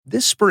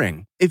This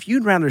spring, if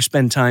you'd rather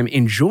spend time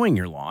enjoying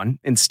your lawn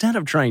instead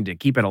of trying to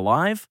keep it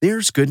alive,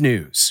 there's good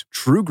news.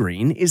 True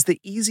Green is the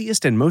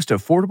easiest and most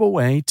affordable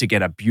way to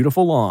get a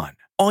beautiful lawn.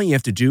 All you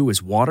have to do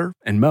is water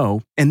and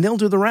mow, and they'll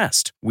do the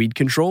rest. Weed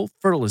control,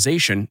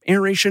 fertilization,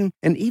 aeration,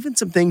 and even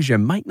some things you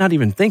might not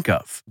even think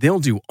of. They'll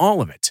do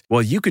all of it,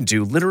 while you can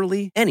do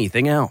literally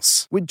anything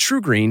else. With True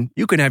Green,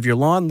 you can have your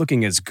lawn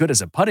looking as good as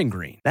a putting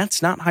green.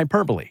 That's not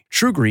hyperbole.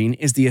 True Green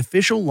is the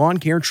official lawn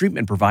care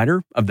treatment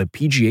provider of the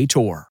PGA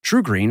Tour.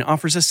 True Green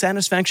offers a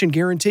satisfaction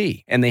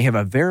guarantee, and they have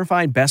a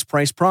verified best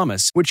price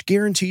promise, which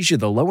guarantees you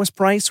the lowest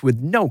price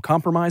with no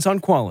compromise on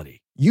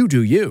quality. You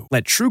do you.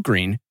 Let True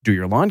Green do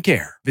your lawn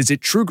care. Visit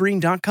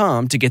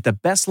truegreen.com to get the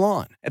best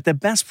lawn at the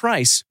best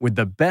price with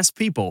the best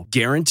people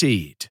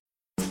guaranteed.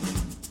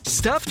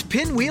 Stuffed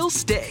pinwheel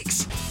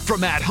steaks.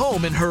 From at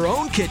home in her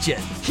own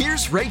kitchen,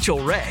 here's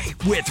Rachael Ray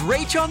with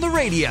Rach on the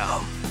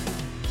Radio.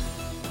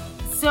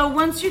 So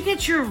once you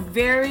get your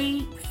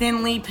very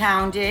thinly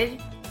pounded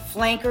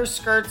flanker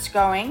skirts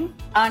going,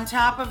 on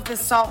top of the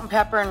salt and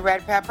pepper and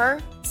red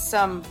pepper,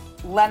 some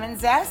lemon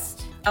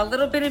zest, a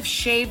little bit of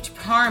shaved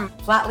parm,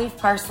 flat leaf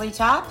parsley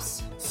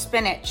tops,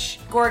 spinach,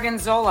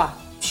 gorgonzola,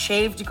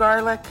 shaved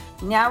garlic.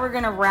 Now we're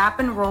gonna wrap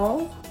and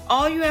roll.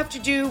 All you have to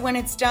do when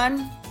it's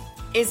done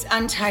is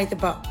untie the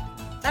bow.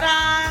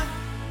 Ta-da!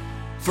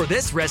 For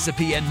this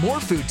recipe and more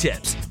food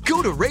tips,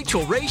 go to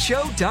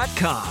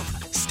RachelRayShow.com.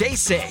 Stay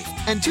safe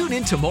and tune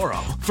in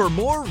tomorrow for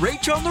more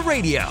Rach on the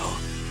Radio.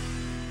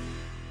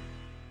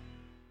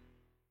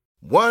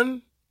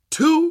 1,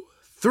 2,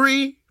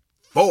 3,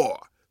 4.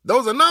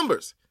 Those are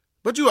numbers.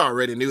 But you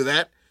already knew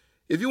that.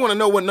 If you want to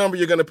know what number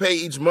you're going to pay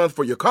each month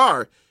for your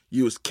car,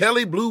 use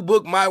Kelley Blue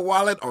Book My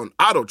Wallet on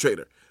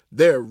AutoTrader.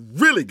 They're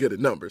really good at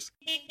numbers.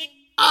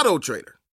 AutoTrader.